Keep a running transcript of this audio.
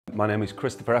My name is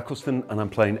Christopher Eccleston and I'm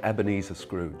playing Ebenezer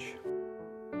Scrooge.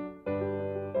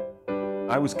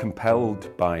 I was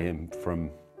compelled by him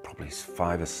from probably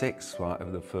 5 or 6,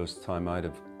 whatever the first time I'd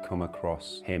have come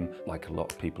across him. Like a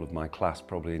lot of people of my class,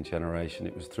 probably in generation,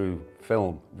 it was through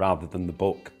film rather than the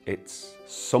book. It's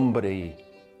somebody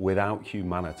without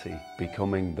humanity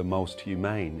becoming the most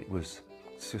humane.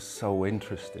 It's just so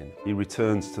interesting. He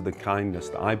returns to the kindness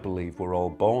that I believe we're all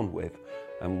born with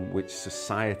and which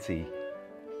society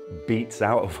beats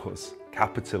out of us.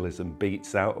 Capitalism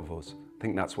beats out of us. I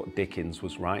think that's what Dickens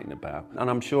was writing about. And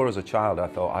I'm sure as a child I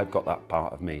thought, I've got that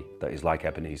part of me that is like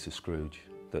Ebenezer Scrooge,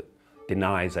 that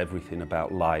denies everything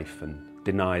about life and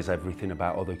denies everything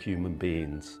about other human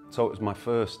beings. So it was my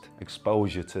first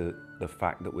exposure to the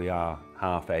fact that we are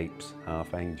half apes,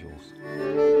 half angels.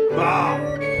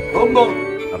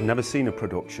 I've never seen a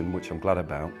production, which I'm glad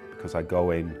about, because I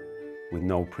go in with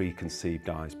no preconceived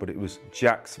eyes, but it was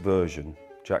Jack's version,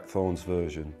 Jack Thorne's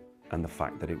version, and the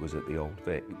fact that it was at the Old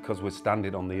Vic, because we're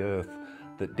standing on the earth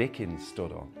that Dickens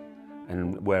stood on,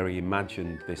 and where he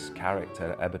imagined this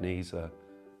character, Ebenezer,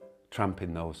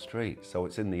 tramping those streets. So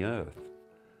it's in the earth.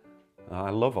 And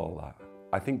I love all that.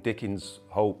 I think Dickens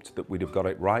hoped that we'd have got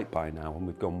it right by now, and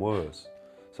we've gone worse.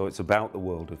 So it's about the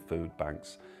world of food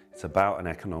banks. It's about an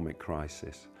economic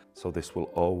crisis. So this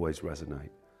will always resonate.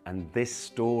 And this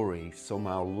story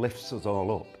somehow lifts us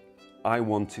all up. I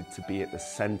wanted to be at the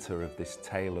centre of this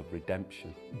tale of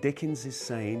redemption. Dickens is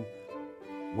saying,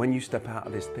 when you step out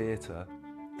of this theatre,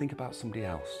 think about somebody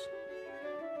else.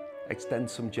 Extend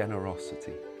some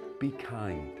generosity. Be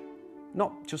kind.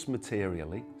 Not just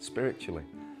materially, spiritually.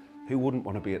 Who wouldn't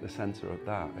want to be at the centre of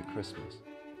that at Christmas?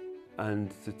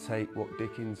 And to take what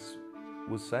Dickens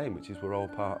was saying, which is we're all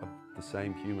part of the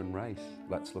same human race.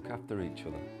 Let's look after each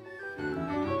other.